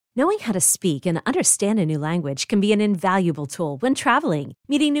Knowing how to speak and understand a new language can be an invaluable tool when traveling,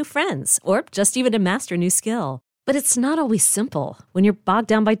 meeting new friends, or just even to master a new skill. But it's not always simple when you're bogged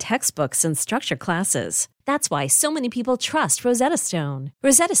down by textbooks and structured classes. That's why so many people trust Rosetta Stone.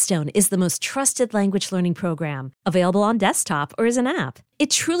 Rosetta Stone is the most trusted language learning program, available on desktop or as an app. It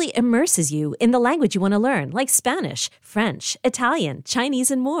truly immerses you in the language you want to learn, like Spanish, French, Italian,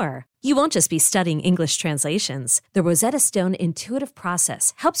 Chinese, and more. You won't just be studying English translations. The Rosetta Stone intuitive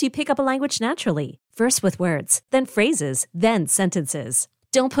process helps you pick up a language naturally, first with words, then phrases, then sentences.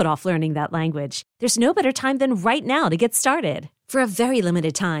 Don't put off learning that language. There's no better time than right now to get started. For a very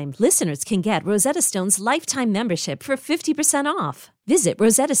limited time, listeners can get Rosetta Stone's lifetime membership for 50% off. Visit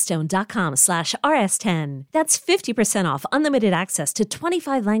rosettastone.com/rs10. That's 50% off unlimited access to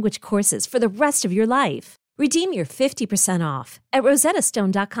 25 language courses for the rest of your life. Redeem your 50% off at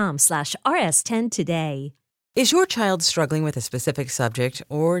rosettastone.com/rs10 today. Is your child struggling with a specific subject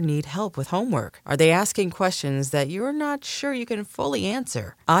or need help with homework? Are they asking questions that you're not sure you can fully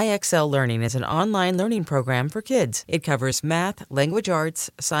answer? IXL Learning is an online learning program for kids. It covers math, language arts,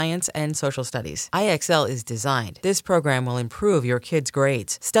 science, and social studies. IXL is designed. This program will improve your kids'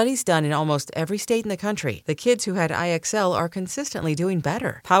 grades. Studies done in almost every state in the country. The kids who had IXL are consistently doing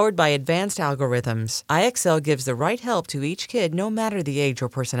better. Powered by advanced algorithms, IXL gives the right help to each kid no matter the age or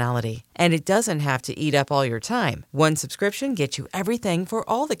personality. And it doesn't have to eat up all your time. One subscription gets you everything for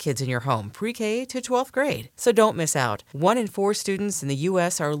all the kids in your home, pre-K to 12th grade. So don't miss out. 1 in 4 students in the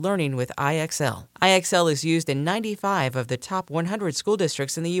U.S. are learning with IXL. IXL is used in 95 of the top 100 school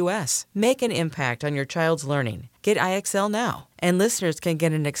districts in the U.S. Make an impact on your child's learning. Get IXL now. And listeners can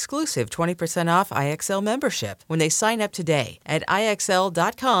get an exclusive 20% off IXL membership when they sign up today at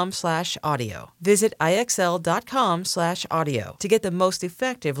IXL.com/audio. Visit IXL.com/audio to get the most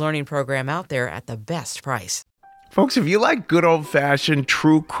effective learning program out there at the best price. Folks, if you like good old-fashioned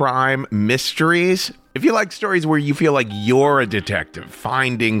true crime mysteries, if you like stories where you feel like you're a detective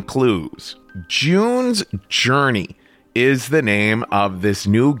finding clues, June's Journey is the name of this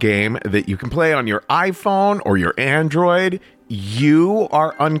new game that you can play on your iPhone or your Android. You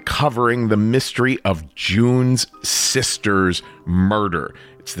are uncovering the mystery of June's sister's murder.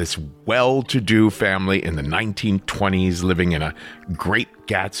 It's this well-to-do family in the 1920s living in a Great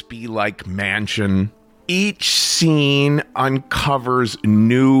Gatsby-like mansion. Each scene uncovers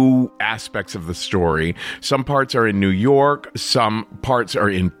new aspects of the story. Some parts are in New York, some parts are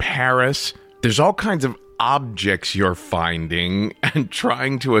in Paris. There's all kinds of objects you're finding and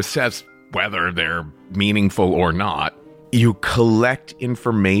trying to assess whether they're meaningful or not. You collect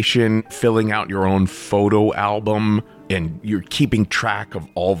information, filling out your own photo album, and you're keeping track of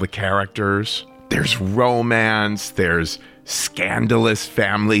all the characters. There's romance, there's scandalous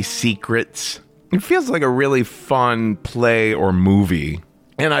family secrets. It feels like a really fun play or movie.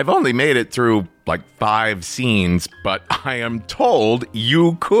 And I've only made it through like 5 scenes, but I am told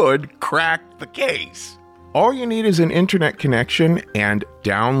you could crack the case. All you need is an internet connection and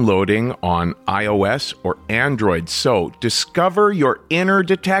downloading on iOS or Android. So discover your inner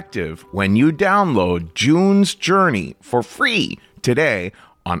detective when you download June's Journey for free today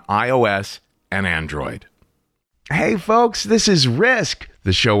on iOS and Android. Hey folks, this is Risk,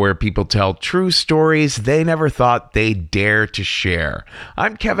 the show where people tell true stories they never thought they'd dare to share.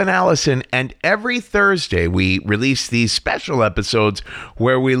 I'm Kevin Allison, and every Thursday we release these special episodes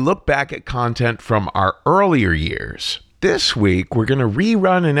where we look back at content from our earlier years. This week, we're going to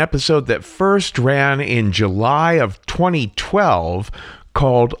rerun an episode that first ran in July of 2012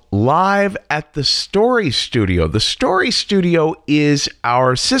 called Live at the Story Studio. The Story Studio is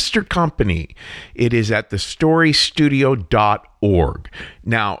our sister company. It is at thestorystudio.org.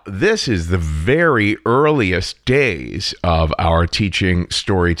 Now, this is the very earliest days of our teaching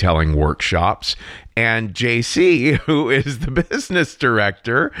storytelling workshops. And JC, who is the business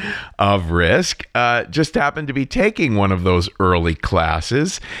director of Risk, just happened to be taking one of those early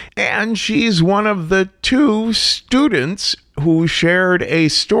classes. And she's one of the 2 students who shared a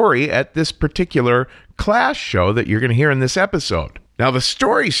story at this particular class show that you're going to hear in this episode. Now, the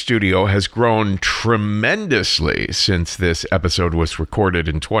Story Studio has grown tremendously since this episode was recorded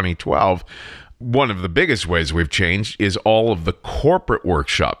in 2012. One of the biggest ways we've changed is all of the corporate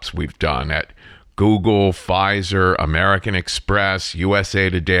workshops we've done at Google, Pfizer, American Express,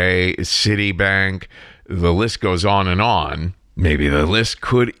 USA Today, Citibank. The list goes on and on. Maybe the list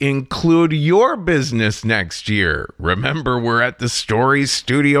could include your business next year. Remember, we're at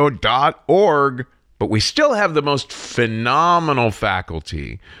thestorystudio.org. But we still have the most phenomenal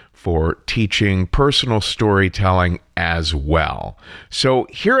faculty for teaching personal storytelling as well. So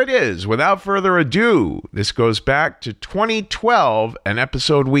here it is. Without further ado, this goes back to 2012, an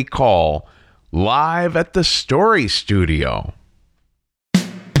episode we call Live at the Story Studio.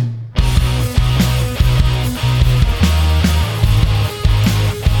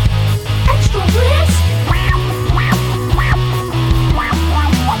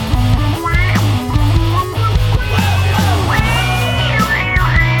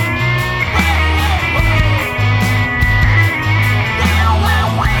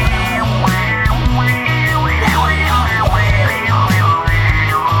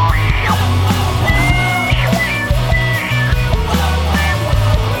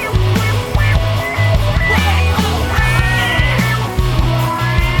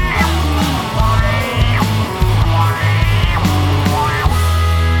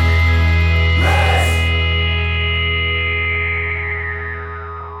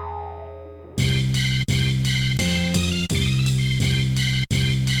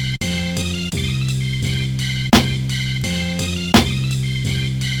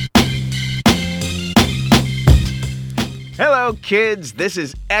 Hello, kids. This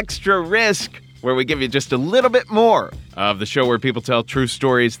is Extra Risk, where we give you just a little bit more of the show where people tell true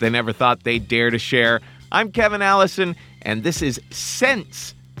stories they never thought they'd dare to share. I'm Kevin Allison, and this is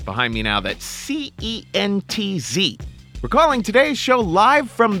Sense. Behind me now, that's C-E-N-T-Z. We're calling today's show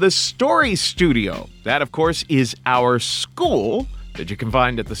live from the Story Studio. That, of course, is our school that you can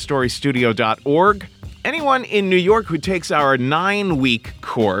find at thestorystudio.org. Anyone in New York who takes our 9-week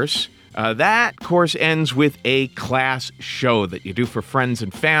course, that course ends with a class show that you do for friends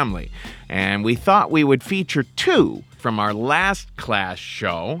and family. And we thought we would feature 2 from our last class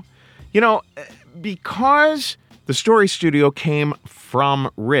show. You know, because the Story Studio came from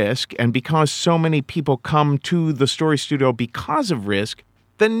Risk, and because so many people come to the Story Studio because of Risk,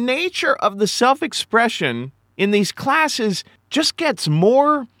 the nature of the self-expression in these classes just gets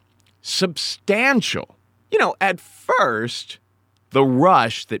more substantial. You know, at first, the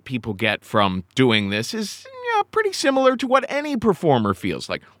rush that people get from doing this is pretty similar to what any performer feels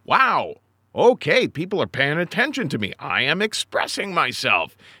like. Wow, okay, people are paying attention to me. I am expressing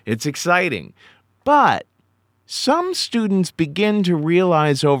myself. It's exciting. But some students begin to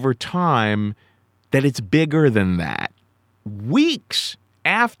realize over time that it's bigger than that. Weeks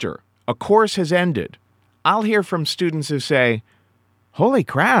after a course has ended, I'll hear from students who say, holy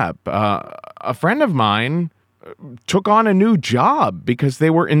crap, a friend of mine took on a new job because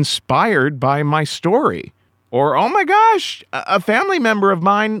they were inspired by my story. Or, oh my gosh, a family member of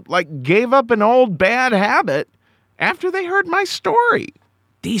mine gave up an old bad habit after they heard my story.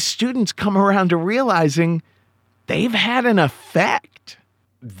 These students come around to realizing they've had an effect.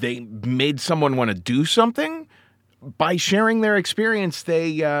 They made someone want to do something. By sharing their experience,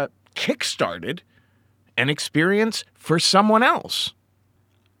 they kickstarted an experience for someone else.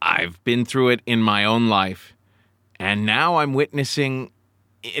 I've been through it in my own life. And now I'm witnessing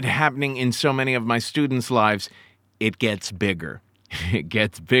it happening in so many of my students' lives. It gets bigger. It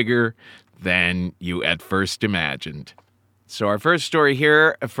gets bigger than you at first imagined. So our first story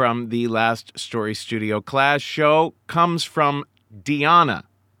here from the last Story Studio class show comes from Deanna.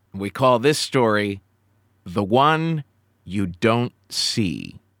 We call this story The One You Don't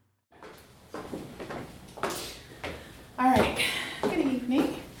See. All right. Good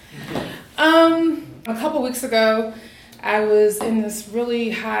evening. A couple weeks ago, I was in this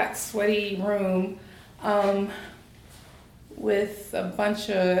really hot, sweaty room with a bunch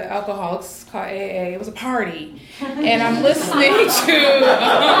of alcoholics called AA. It was a party. And I'm listening to...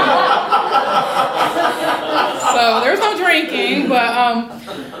 so there's no drinking,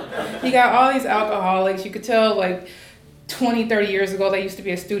 but you got all these alcoholics. You could tell, 20, 30 years ago, they used to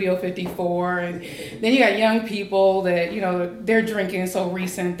be at Studio 54, and then you got young people that, they're drinking so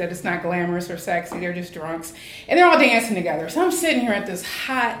recent that it's not glamorous or sexy, they're just drunks, and they're all dancing together. So I'm sitting here at this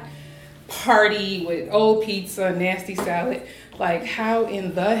hot party with old pizza, nasty salad, how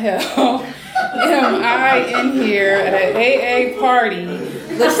in the hell am I in here at an AA party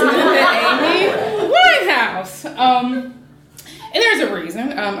listening to Amy Winehouse? And there's a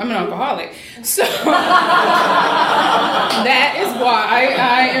reason. I'm an alcoholic. So that is why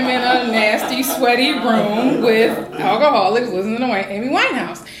I am in a nasty, sweaty room with alcoholics listening to Amy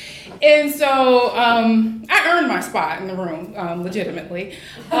Winehouse. And so I earned my spot in the room, legitimately.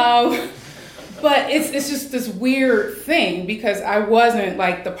 But it's just this weird thing because I wasn't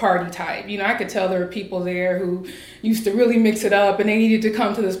the party type. I could tell there were people there who used to really mix it up and they needed to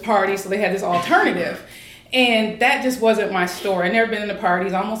come to this party, so they had this alternative. And that just wasn't my story. I never been in the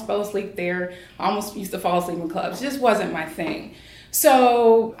parties, almost fell asleep there, almost used to fall asleep in clubs. It just wasn't my thing.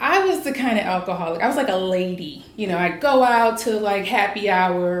 So I was the kind of alcoholic. I was like a lady. I'd go out to like happy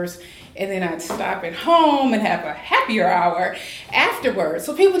hours, and then I'd stop at home and have a happier hour afterwards.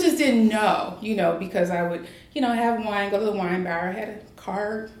 So people just didn't know, because I would, have wine, go to the wine bar. I had a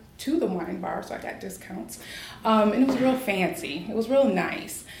card to the wine bar, so I got discounts. And it was real fancy. It was real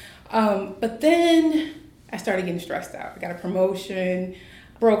nice. But then I started getting stressed out. I got a promotion,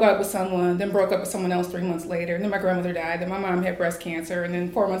 broke up with someone, then broke up with someone else 3 months later, and then my grandmother died, then my mom had breast cancer, and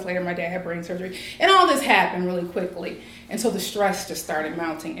then 4 months later my dad had brain surgery. And all this happened really quickly. And so the stress just started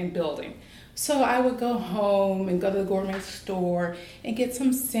mounting and building. So I would go home and go to the gourmet store and get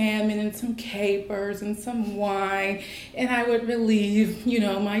some salmon and some capers and some wine, and I would relieve,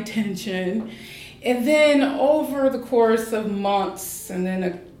 my tension. And then over the course of months, and then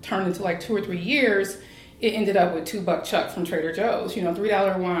it turned into like 2 or 3 years, it ended up with $2 Chuck from Trader Joe's,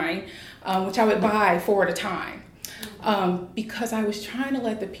 $3 wine, which I would buy 4 at a time. Because I was trying to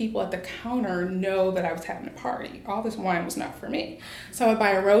let the people at the counter know that I was having a party. All this wine was not for me. So I would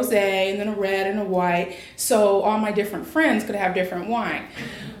buy a rosé and then a red and a white, so all my different friends could have different wine.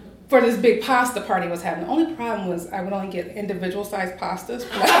 For this big pasta party I was having. The only problem was I would only get individual sized pastas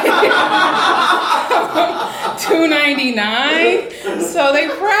for like $2.99. So they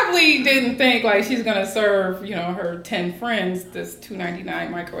probably didn't think like she's gonna serve, her 10 friends this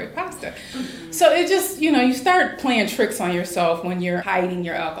 $2.99 microwave pasta. So it just, you start playing tricks on yourself when you're hiding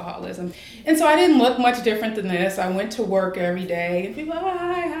your alcoholism. And so I didn't look much different than this. I went to work every day and people, oh,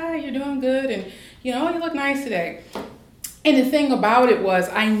 hi, you're doing good, and you look nice today. And the thing about it was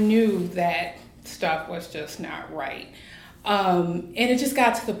I knew that stuff was just not right. And it just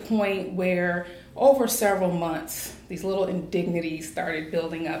got to the point where over several months, these little indignities started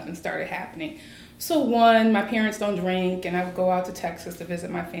building up and started happening. So one, my parents don't drink, and I would go out to Texas to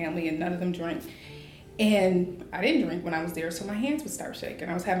visit my family, and none of them drink. And I didn't drink when I was there, so my hands would start shaking.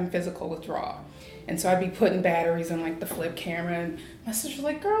 I was having physical withdrawal. And so I'd be putting batteries in like the flip camera, and my sister was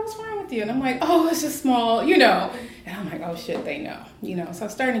like, girl, what's wrong with you? And I'm like, oh, it's just small, And I'm like, oh shit, they know, So I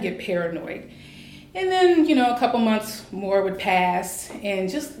was starting to get paranoid. And then, a couple months more would pass, and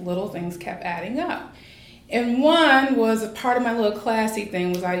just little things kept adding up. And one was a part of my little classy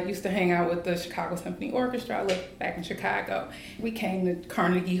thing was I used to hang out with the Chicago Symphony Orchestra. I lived back in Chicago. We came to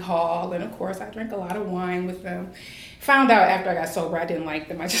Carnegie Hall, and of course I drank a lot of wine with them. Found out after I got sober I didn't like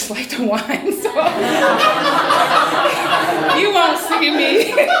them. I just liked the wine. So you won't see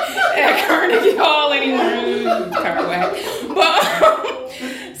me at Carnegie Hall anymore. Car whack. But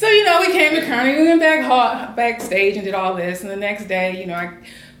so we came to Carnegie, we went backstage and did all this. And the next day, I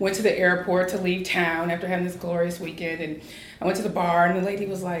went to the airport to leave town after having this glorious weekend, and I went to the bar, and the lady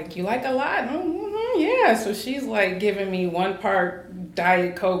was like, you like a lot? Yeah. So she's like giving me 1 part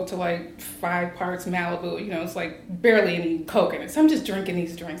Diet Coke to like 5 parts Malibu. It's like barely any Coke in it. So I'm just drinking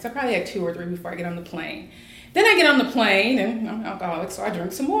these drinks. I probably had 2 or 3 before I get on the plane. Then I get on the plane, and I'm alcoholic, so I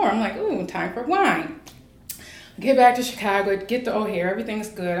drink some more. I'm like, ooh, time for wine. I get back to Chicago, get to O'Hare, everything's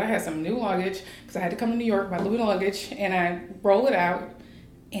good. I had some new luggage, because I had to come to New York, my new luggage, and I roll it out.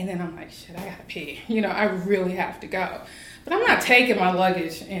 And then I'm like, shit, I gotta pee. I really have to go. But I'm not taking my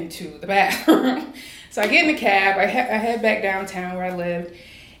luggage into the bathroom. So I get in the cab, I head back downtown where I lived,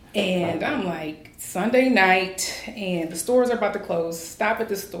 and I'm like, Sunday night, and the stores are about to close, stop at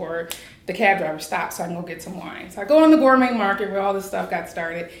the store. The cab driver stops so I can go get some wine. So I go in the gourmet market where all this stuff got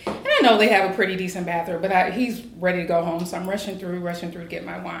started. And I know they have a pretty decent bathroom, but he's ready to go home, so I'm rushing through to get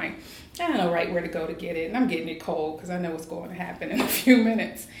my wine. I don't know right where to go to get it, and I'm getting it cold because I know what's going to happen in a few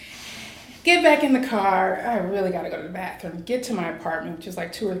minutes. Get back in the car. I really got to go to the bathroom. Get to my apartment, which is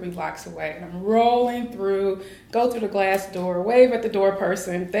like 2 or 3 blocks away. And I'm rolling through, go through the glass door, wave at the door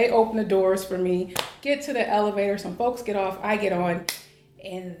person. They open the doors for me. Get to the elevator. Some folks get off. I get on.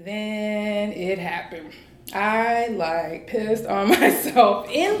 And then it happened. I pissed on myself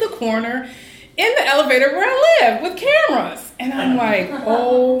in the corner in the elevator where I live with cameras. And I'm like,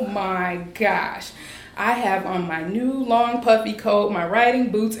 oh my gosh. I have on my new long puffy coat, my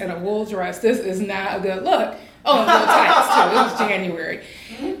riding boots, and a wool dress. This is not a good look. Oh, and little tights too. It was January.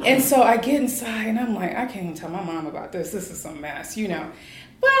 And so I get inside and I'm like, I can't even tell my mom about this. This is some mess,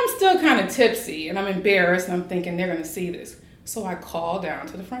 But I'm still kind of tipsy and I'm embarrassed and I'm thinking they're going to see this. So I call down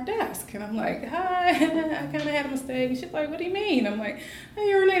to the front desk and I'm like, hi, I kind of had a mistake. And she's like, what do you mean? I'm like, I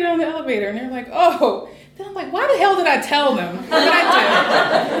urinated on the elevator. And they're like, oh. Then I'm like, why the hell did I tell them what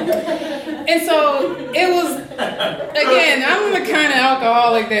I did? And so it was, again, I'm the kind of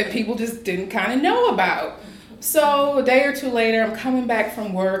alcoholic that people just didn't kind of know about. So a day or two later, I'm coming back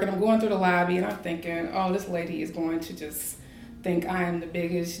from work and I'm going through the lobby and I'm thinking, oh, this lady is going to just think I am the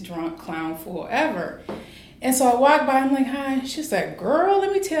biggest drunk clown fool ever. And so I walked by, I'm like, hi. She's like, girl,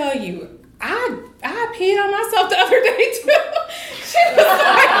 let me tell you, I peed on myself the other day too. She was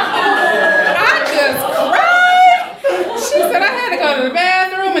like, I just cried. She said I had to go to the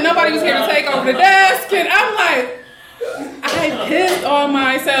bathroom and nobody was here to take over the desk. And I'm like, I pissed on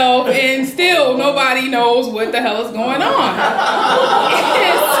myself and still nobody knows what the hell is going on.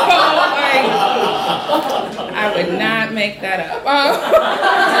 And so, like, I would not make that up.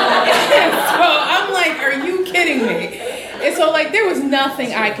 And so I'm like, are you kidding me? And so, like, there was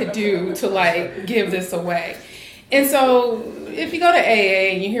nothing I could do to, like, give this away. And so if you go to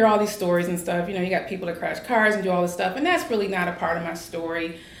AA and you hear all these stories and stuff, you know, you got people that crash cars and do all this stuff, and that's really not a part of my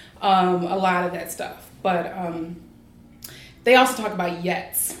story, a lot of that stuff. But they also talk about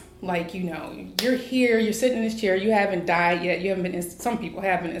yets. Like, you know, you're here, you're sitting in this chair, you haven't died yet, you haven't been, some people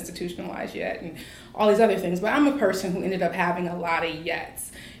haven't been institutionalized yet, and all these other things. But I'm a person who ended up having a lot of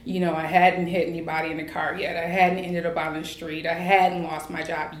yets. You know, I hadn't hit anybody in the car yet. I hadn't ended up on the street. I hadn't lost my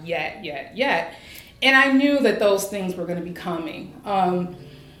job yet. And I knew that those things were going to be coming.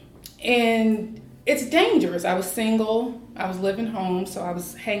 And it's dangerous. I was single. I was living home, so I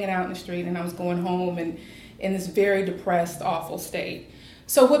was hanging out in the street, and I was going home and in this very depressed, awful state.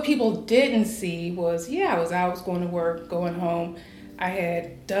 So what people didn't see was, I was going to work, going home. I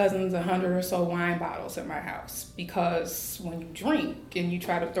had dozens, 100 or so wine bottles in my house, because when you drink and you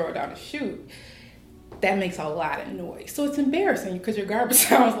try to throw it down a chute, that makes a lot of noise. So it's embarrassing because your garbage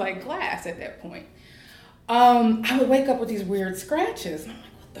sounds like glass at that point. I would wake up with these weird scratches. And I'm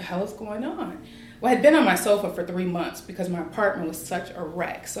like, what the hell is going on? Well, I had been on my sofa for 3 months because my apartment was such a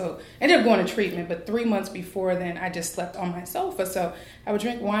wreck. So I ended up going to treatment, but 3 months before then, I just slept on my sofa. So I would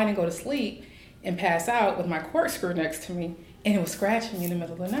drink wine and go to sleep and pass out with my corkscrew next to me, and it was scratching me in the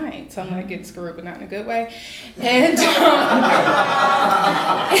middle of the night. So I'm like getting screwed, but not in a good way. And,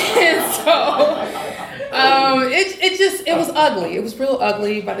 it was ugly. It was real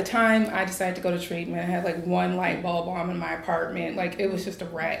ugly. By the time I decided to go to treatment, I had like one light bulb on in my apartment. Like, it was just a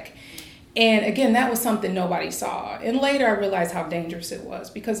wreck. And again, that was something nobody saw. And later I realized how dangerous it was,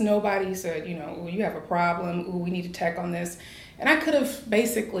 because nobody said, you know, you have a problem, we need to check on this. And I could have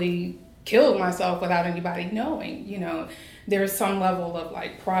basically killed myself without anybody knowing. You know, there's some level of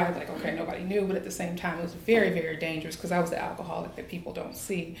like pride, like, okay, nobody knew, but at the same time it was very, very dangerous because I was the alcoholic that people don't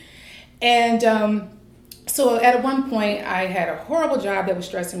see. And so at one point I had a horrible job that was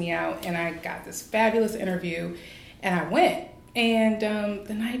stressing me out, and I got this fabulous interview, and I went. And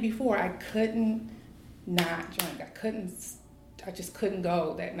the night before, I couldn't not drink. I just couldn't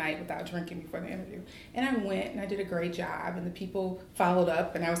go that night without drinking before the interview. And I went, and I did a great job, and the people followed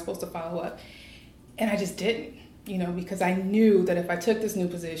up, and I was supposed to follow up. And I just didn't, you know, because I knew that if I took this new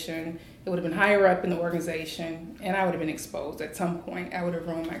position, it would have been higher up in the organization, and I would have been exposed at some point. I would have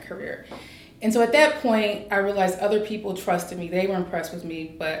ruined my career. And so at that point, I realized other people trusted me. They were impressed with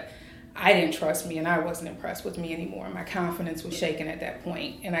me, but I didn't trust me, and I wasn't impressed with me anymore. My confidence was shaken at that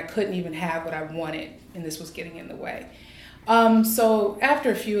point, and I couldn't even have what I wanted, and this was getting in the way. So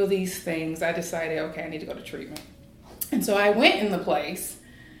after a few of these things, I decided, okay, I need to go to treatment. And so I went in the place,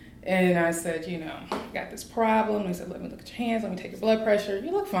 and I said, you know, I got this problem. They said, let me look at your hands, let me take your blood pressure.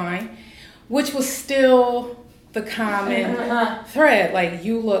 You look fine, which was still the common thread, like,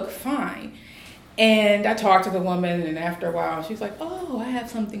 you look fine. And I talked to the woman, and after a while, she's like, oh, I have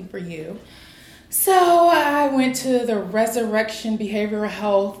something for you. So I went to the Resurrection Behavioral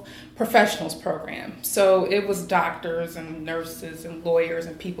Health Professionals Program. So it was doctors and nurses and lawyers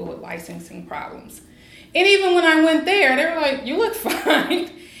and people with licensing problems. And even when I went there, they were like, you look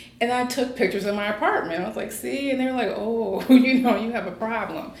fine. And I took pictures of my apartment. I was like, see? And they were like, oh, you know, you have a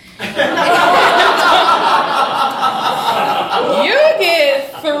problem. You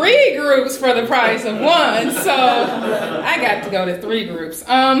get 3 groups for the price of 1. So I got to go to 3 groups.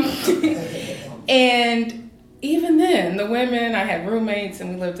 And even then, the women, I had roommates,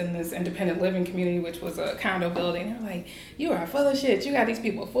 and we lived in this independent living community, which was a condo building. They're like, you are full of shit. You got these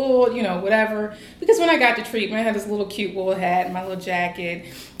people full, you know, whatever. Because when I got to treatment, I had this little cute wool hat and my little jacket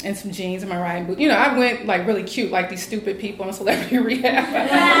and some jeans and my riding boot. You know, I went like really cute, like these stupid people in celebrity rehab.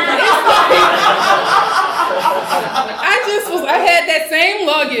 I had that same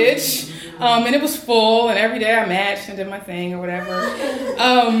luggage. And it was full, and every day I matched and did my thing or whatever.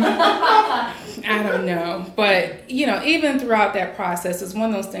 I don't know. But, you know, even throughout that process, it's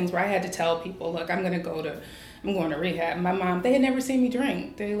one of those things where I had to tell people, look, I'm going to rehab. My mom, they had never seen me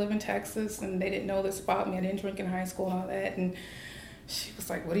drink. They live in Texas, and they didn't know this about me. I didn't drink in high school and all that. And she was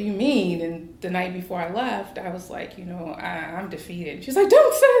like, what do you mean? And the night before I left, I was like, you know, I'm defeated. She's like,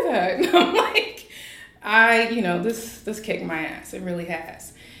 don't say that. And I'm like, this kicked my ass. It really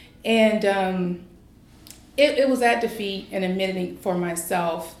has. And It was that defeat and admitting for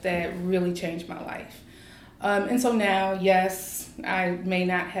myself that really changed my life. And so now, yes, I may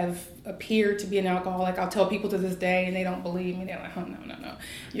not have appeared to be an alcoholic. I'll tell people to this day and they don't believe me. They're like, oh, no.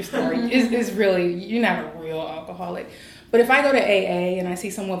 Your story is really, you're not a real alcoholic. But if I go to AA and I see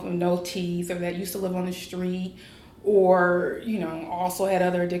someone with no teeth or that used to live on the street or, also had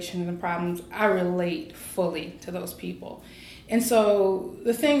other addictions and problems, I relate fully to those people. And so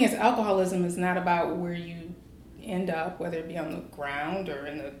the thing is, alcoholism is not about where you end up, whether it be on the ground or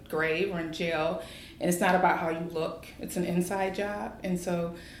in the grave or in jail. And it's not about how you look. It's an inside job. And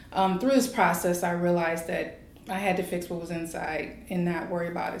so through this process, I realized that I had to fix what was inside and not worry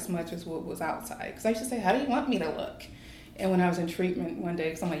about as much as what was outside. Because I used to say, how do you want me to look? And when I was in treatment one day,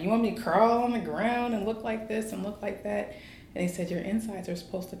 because I'm like, you want me to crawl on the ground and look like this and look like that? And they said, your insides are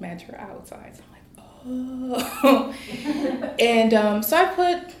supposed to match your outsides. I'm like, oh. And so I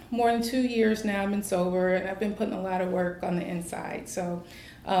put more than 2 years now, I've been sober, and I've been putting a lot of work on the inside. So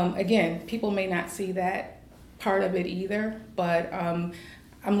again, people may not see that part of it either, but I'm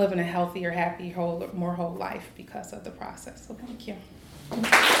living a healthier, happy, more whole life because of the process. So thank you.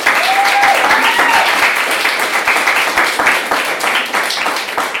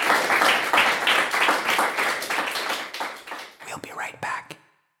 We'll be right back.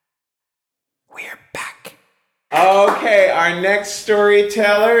 We're back. Okay, our next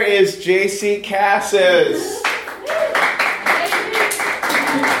storyteller is JC Cassis.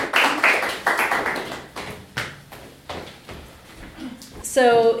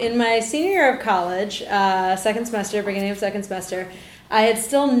 So in my senior year of college, beginning of second semester, I had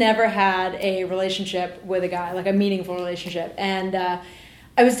still never had a relationship with a guy, like a meaningful relationship. And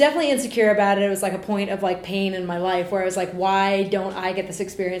I was definitely insecure about it. It was like a point of like pain in my life where I was like, why don't I get this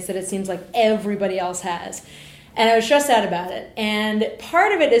experience that it seems like everybody else has? And I was stressed out about it. And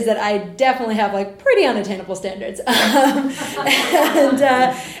part of it is that I definitely have like pretty unattainable standards. And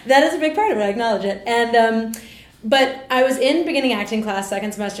that is a big part of it. I acknowledge it. And but I was in beginning acting class,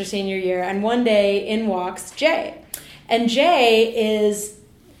 second semester, senior year, and one day in walks Jay. And Jay is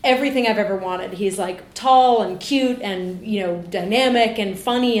everything I've ever wanted. He's like tall and cute and, dynamic and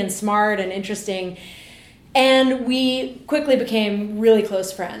funny and smart and interesting. And we quickly became really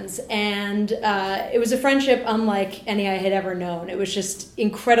close friends. And it was a friendship unlike any I had ever known. It was just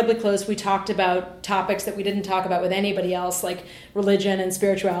incredibly close. We talked about topics that we didn't talk about with anybody else, like religion and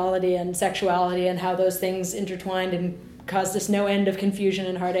spirituality and sexuality and how those things intertwined and caused us no end of confusion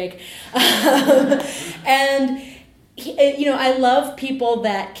and heartache. And I love people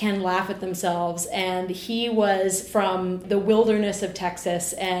that can laugh at themselves, and he was from the wilderness of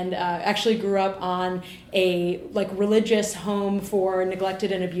Texas and actually grew up on a religious home for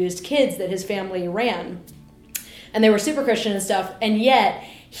neglected and abused kids that his family ran. And they were super Christian and stuff, and yet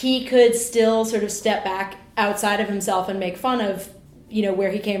he could still sort of step back outside of himself and make fun of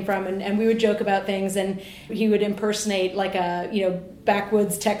where he came from, and we would joke about things, and he would impersonate like a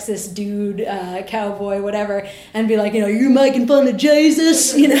backwoods Texas dude, cowboy, whatever, and be like, you're making fun of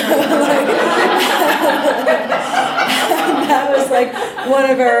Jesus, that was like one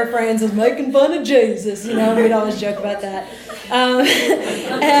of our refrains, was making fun of Jesus, and we'd always joke about that.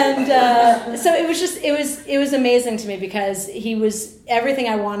 So it was amazing to me because he was everything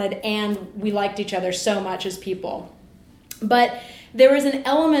I wanted, and we liked each other so much as people. But there was an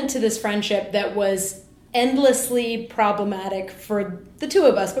element to this friendship that was endlessly problematic for the two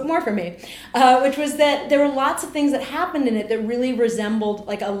of us, but more for me, which was that there were lots of things that happened in it that really resembled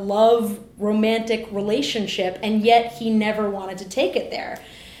like a love romantic relationship, and yet he never wanted to take it there.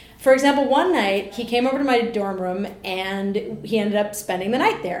 For example, one night he came over to my dorm room and he ended up spending the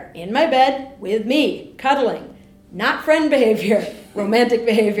night there in my bed with me, cuddling. Not friend behavior, romantic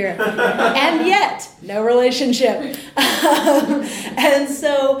behavior, and yet no relationship. And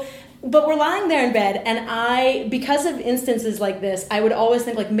so, but we're lying there in bed, and because of instances like this, I would always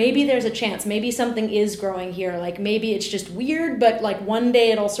think like maybe there's a chance, maybe something is growing here, like maybe it's just weird, but like one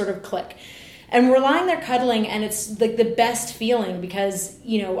day it'll sort of click. And we're lying there cuddling, and it's like the best feeling because,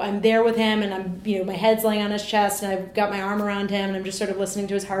 I'm there with him, and I'm, my head's laying on his chest, and I've got my arm around him, and I'm just sort of listening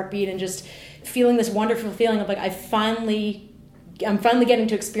to his heartbeat and just feeling this wonderful feeling of like I'm finally getting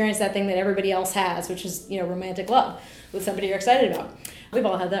to experience that thing that everybody else has, which is, romantic love with somebody you're excited about. We've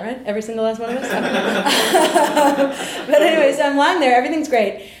all had that, right? Every single last one of us? But anyways, I'm lying there, everything's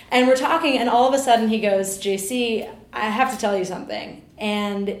great, and we're talking, and all of a sudden he goes, JC, I have to tell you something.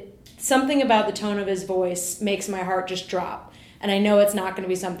 And something about the tone of his voice makes my heart just drop. And I know it's not going to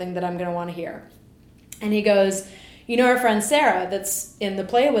be something that I'm going to want to hear. And he goes, our friend Sarah that's in the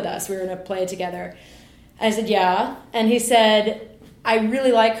play with us, we were in a play together. I said, yeah. And he said, I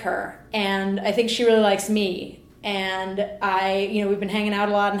really like her, and I think she really likes me. And we've been hanging out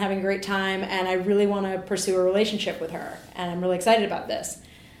a lot and having a great time, and I really want to pursue a relationship with her, and I'm really excited about this.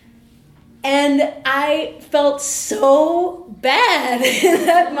 And I felt so bad in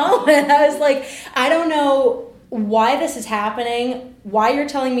that moment. I was like, I don't know why this is happening, why you're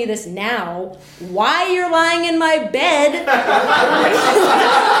telling me this now, why you're lying in my bed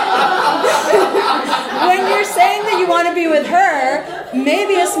when you're saying that you want to be with her.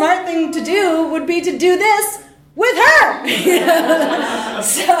 Maybe a smart thing to do would be to do this with her.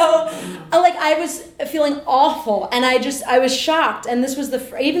 So I was feeling awful, and I was shocked. And this was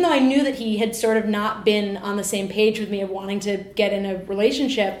even though I knew that he had sort of not been on the same page with me of wanting to get in a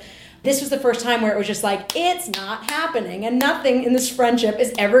relationship, this was the first time where it was just like, it's not happening, and nothing in this friendship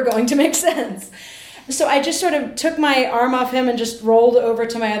is ever going to make sense. So I just sort of took my arm off him and just rolled over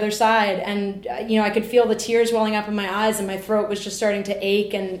to my other side, and I could feel the tears welling up in my eyes, and my throat was just starting to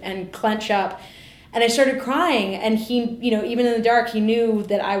ache and clench up. And I started crying, and he, even in the dark, he knew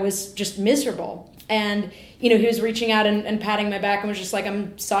that I was just miserable. And, he was reaching out and patting my back and was just like,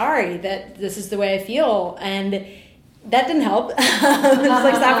 I'm sorry that this is the way I feel. And that didn't help. It's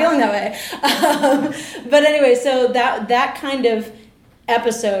like, stop feeling that way. But anyway, so that kind of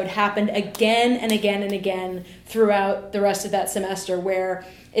episode happened again and again and again throughout the rest of that semester, where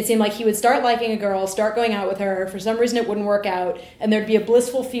it seemed like he would start liking a girl, start going out with her. For some reason, it wouldn't work out. And there'd be a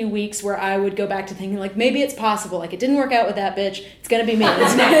blissful few weeks where I would go back to thinking, like, maybe it's possible. Like, it didn't work out with that bitch. It's going to be me.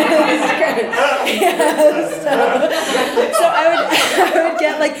 It's great. Yeah, so I would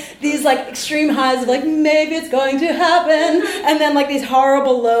get, like, these, like, extreme highs of, like, maybe it's going to happen. And then, like, these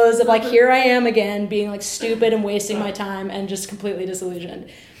horrible lows of, like, here I am again, being, like, stupid and wasting my time and just completely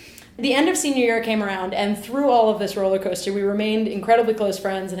disillusioned. The end of senior year came around, and through all of this roller coaster, we remained incredibly close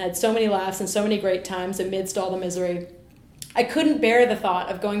friends and had so many laughs and so many great times amidst all the misery. I couldn't bear the thought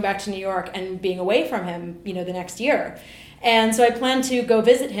of going back to New York and being away from him, the next year. And so I planned to go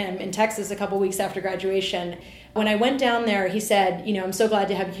visit him in Texas a couple weeks after graduation. When I went down there, he said, I'm so glad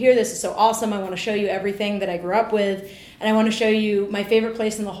to have you here. This is so awesome. I want to show you everything that I grew up with. And I want to show you my favorite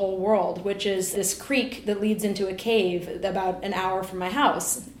place in the whole world, which is this creek that leads into a cave about an hour from my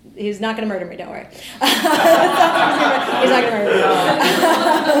house. He's not going to murder me, don't worry. He's not going to murder me.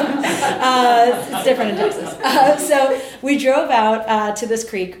 It's different in Texas. So we drove out to this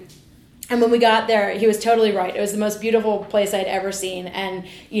creek. And when we got there, he was totally right. It was the most beautiful place I'd ever seen. And,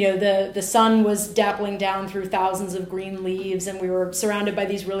 the sun was dappling down through thousands of green leaves, and we were surrounded by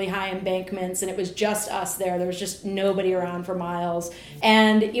these really high embankments, and it was just us there. There was just nobody around for miles.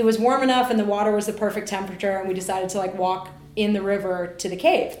 And it was warm enough, and the water was the perfect temperature, and we decided to, walk in the river to the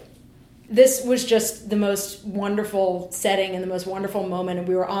cave. This was just the most wonderful setting and the most wonderful moment, and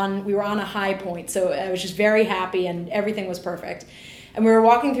we were on a high point. So I was just very happy, and everything was perfect. And we were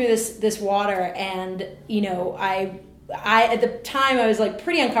walking through this water, and I at the time I was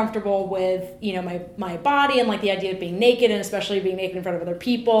pretty uncomfortable with my body and the idea of being naked, and especially being naked in front of other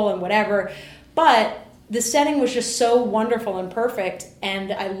people and whatever. But the setting was just so wonderful and perfect,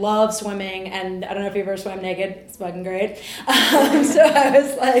 and I love swimming, and I don't know if you've ever swam naked. It's fucking great. So I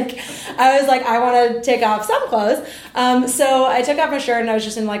was like, I want to take off some clothes. So I took off my shirt, and I was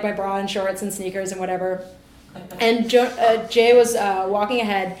just in my bra and shorts and sneakers and whatever. And Jay was walking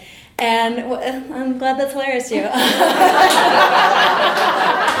ahead, and I'm glad that's hilarious to you.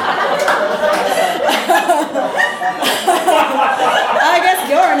 I guess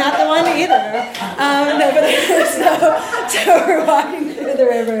you're not the one either. So we're walking through the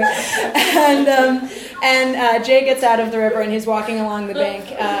river, and Jay gets out of the river, and he's walking along the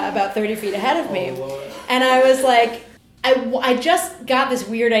bank about 30 feet ahead of me. And I was like, I just got this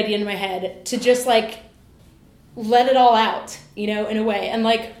weird idea in my head to just let it all out, in a way. And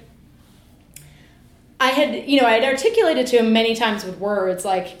I had articulated to him many times with words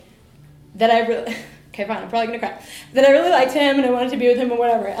that I really, okay, fine, I'm probably gonna cry, that I really liked him and I wanted to be with him and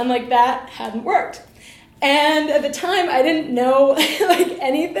whatever, and that hadn't worked. And at the time, I didn't know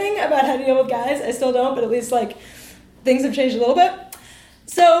anything about how to deal with guys. I still don't, but at least things have changed a little bit.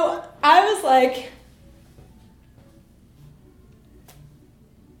 So I was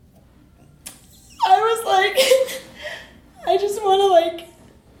I just want to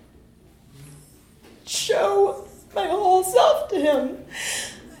show my whole self to him.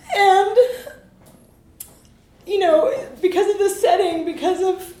 And, because of the setting, because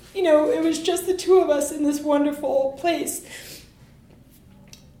of, it was just the two of us in this wonderful place,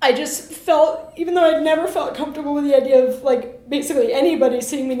 I just felt, even though I'd never felt comfortable with the idea of basically anybody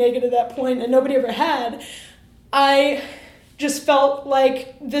seeing me naked at that point, and nobody ever had, I just felt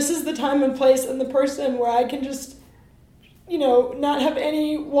like this is the time and place and the person where I can just, not have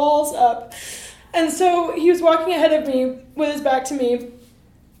any walls up. And so he was walking ahead of me with his back to me,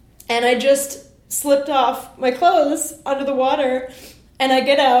 and I just slipped off my clothes under the water, and I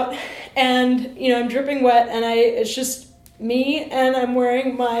get out, and, I'm dripping wet, and it's just me, and I'm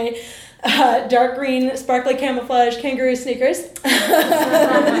wearing my dark green sparkly camouflage kangaroo sneakers.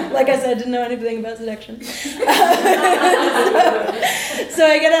 Like I said, didn't know anything about seduction. So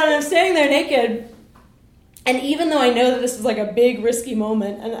I get out and I'm standing there naked, and even though I know that this is like a big risky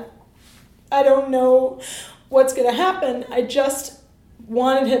moment and I don't know what's going to happen, I just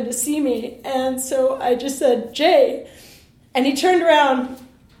wanted him to see me, and so I just said, "Jay," and he turned around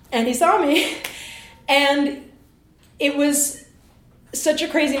and he saw me, and it was such a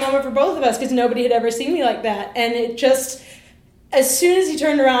crazy moment for both of us because nobody had ever seen me like that. And it just, as soon as he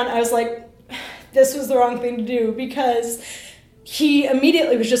turned around, I was like, this was the wrong thing to do, because he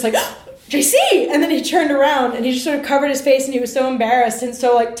immediately was just like, oh, JC! And then he turned around and he just sort of covered his face, and he was so embarrassed and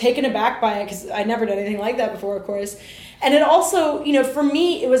so like taken aback by it, because I never did anything like that before, of course. And it also, for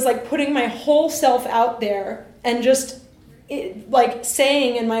me, it was like putting my whole self out there and just like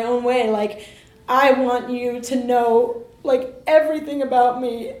saying in my own way, like, I want you to know like everything about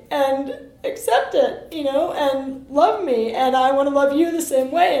me and accept it, and love me, and I want to love you the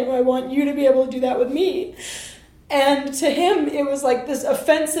same way, and I want you to be able to do that with me. And to him, it was like this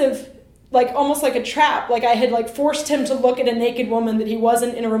offensive, like almost like a trap. Like I had like forced him to look at a naked woman that he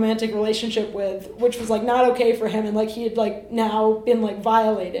wasn't in a romantic relationship with, which was like not okay for him, and like he had like now been like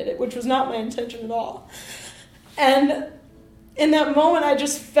violated, which was not my intention at all. And in that moment, I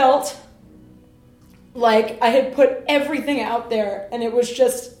just felt like I had put everything out there, and it was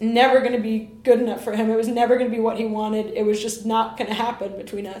just never going to be good enough for him. It was never going to be what he wanted. It was just not going to happen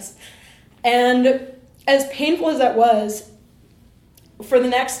between us. And as painful as that was, for the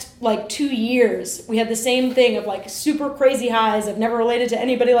next like 2 years, we had the same thing of like super crazy highs. I've never related to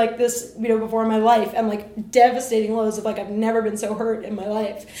anybody like this, before in my life, and like devastating lows of like I've never been so hurt in my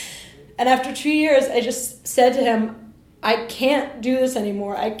life. And after 2 years, I just said to him, I can't do this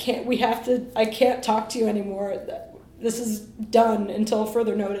anymore. I can't talk to you anymore. This is done until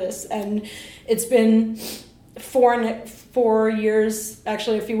further notice. And it's been 4 years,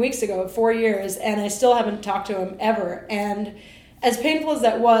 actually a few weeks ago, 4 years, and I still haven't talked to him ever. And as painful as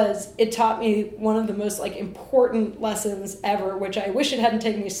that was, it taught me one of the most like important lessons ever, which I wish it hadn't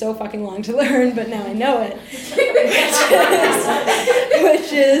taken me so fucking long to learn, but now I know it.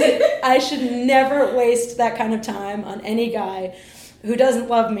 which is I should never waste that kind of time on any guy who doesn't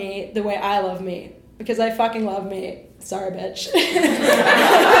love me the way I love me, because I fucking love me. Sorry, bitch.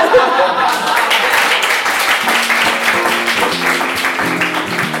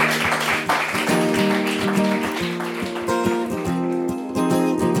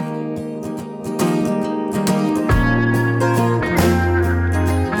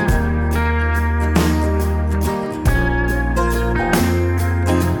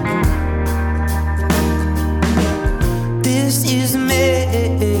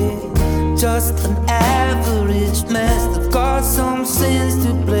 Just an average mess that got some sins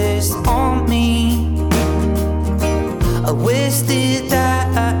to place on me. I wasted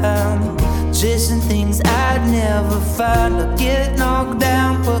time chasing things I'd never find. I get knocked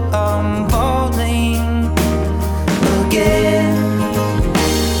down, but I'm falling again.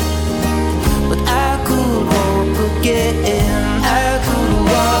 But I could walk again. I could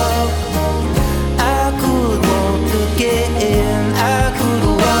walk. I could walk again. I could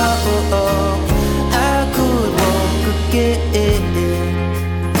walk.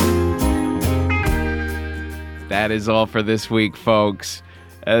 That is all for this week, folks.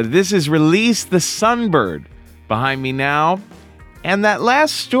 This is Release the Sunbird behind me now. And that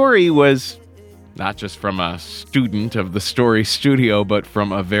last story was not just from a student of the Story Studio, but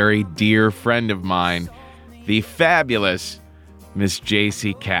from a very dear friend of mine, the fabulous Miss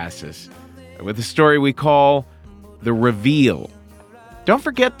J.C. Cassis, with a story we call The Reveal. Don't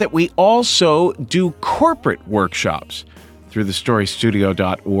forget that we also do corporate workshops through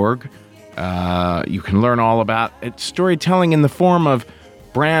thestorystudio.org. You can learn all about it, storytelling in the form of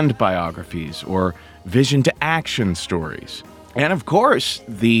brand biographies or vision to action stories. And of course,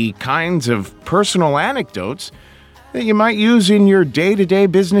 the kinds of personal anecdotes that you might use in your day-to-day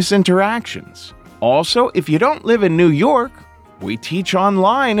business interactions. Also, if you don't live in New York, we teach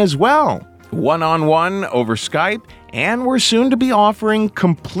online as well, one-on-one over Skype, and we're soon to be offering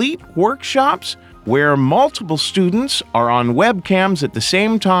complete workshops where multiple students are on webcams at the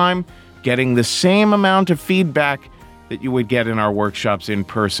same time, getting the same amount of feedback that you would get in our workshops in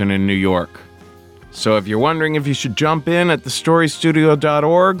person in New York. So if you're wondering if you should jump in at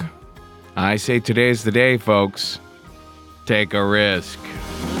thestorystudio.org, I say today's the day, folks. take a risk.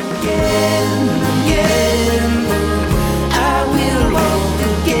 Again, I will walk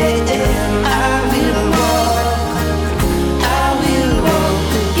again. I will walk. I will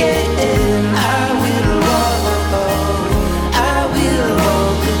walk again. I will walk. I will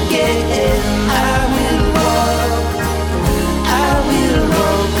walk again. I will walk. I will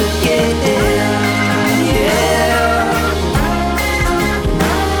walk again.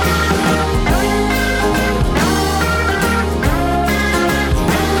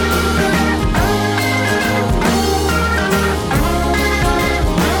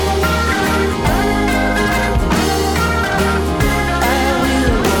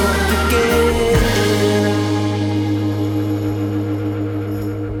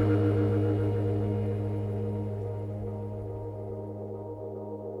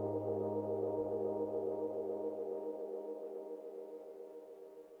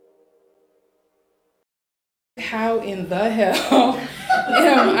 How in the hell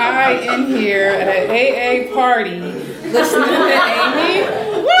am I in here at an AA party listening to Amy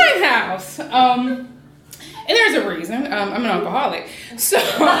Winehouse? And there's a reason. I'm an alcoholic. So